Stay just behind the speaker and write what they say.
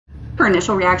Her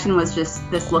initial reaction was just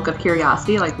this look of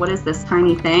curiosity, like, what is this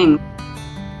tiny thing?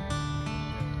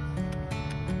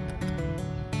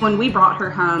 When we brought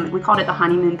her home, we called it the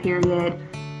honeymoon period.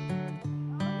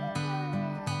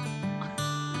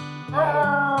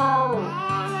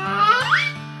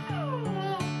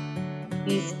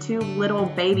 These two little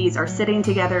babies are sitting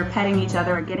together, petting each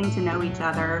other, getting to know each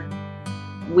other.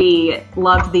 We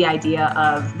loved the idea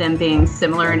of them being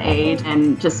similar in age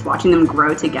and just watching them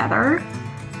grow together.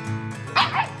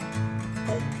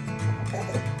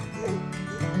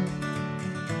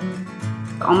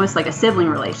 Almost like a sibling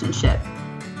relationship.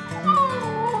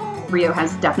 Rio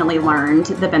has definitely learned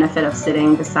the benefit of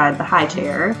sitting beside the high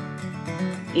chair.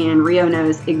 And Rio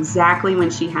knows exactly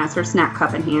when she has her snack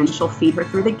cup in hand, she'll feed her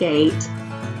through the gate.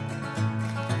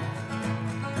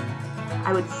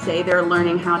 I would say they're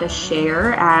learning how to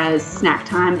share as snack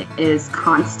time is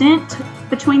constant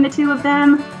between the two of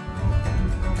them.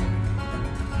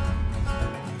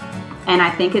 And I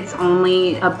think it's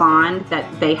only a bond that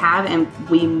they have and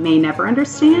we may never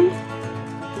understand.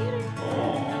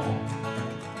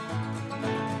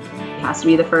 He has to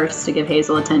be the first to give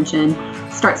Hazel attention.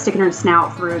 Start sticking her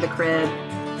snout through the crib.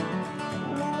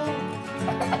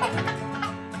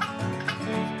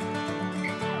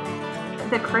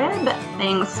 The crib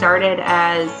thing started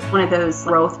as one of those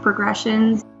growth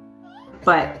progressions,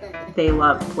 but they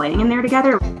love playing in there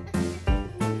together.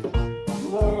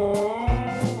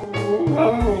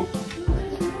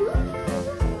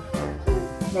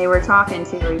 They were talking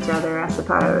to each other, I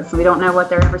suppose. We don't know what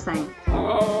they're ever saying.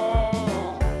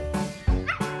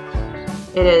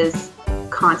 It is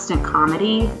constant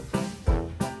comedy,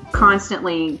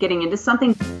 constantly getting into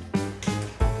something.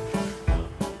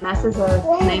 Mess is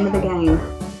the name of the game.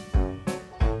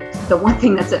 The one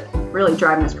thing that's really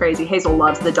driving us crazy, Hazel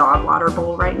loves the dog water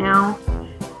bowl right now.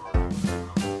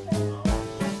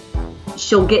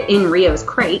 She'll get in Rio's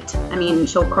crate. I mean,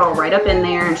 she'll crawl right up in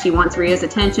there and she wants Rio's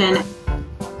attention.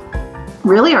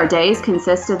 Really, our days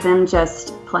consist of them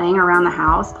just playing around the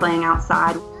house, playing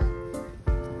outside.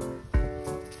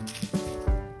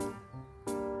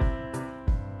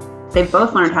 They've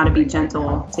both learned how to be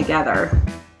gentle together.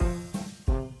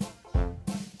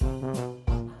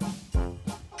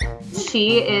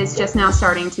 She is just now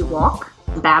starting to walk,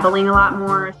 babbling a lot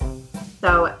more.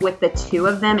 So with the two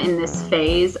of them in this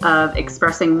phase of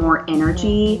expressing more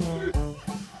energy,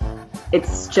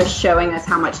 it's just showing us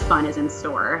how much fun is in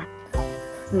store.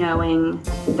 Knowing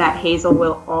that Hazel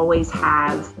will always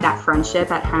have that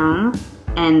friendship at home,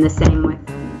 and the same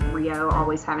with Rio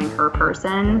always having her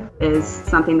person, is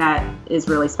something that is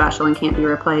really special and can't be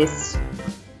replaced.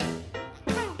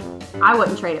 I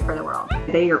wouldn't trade it for the world.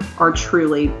 They are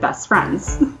truly best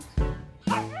friends.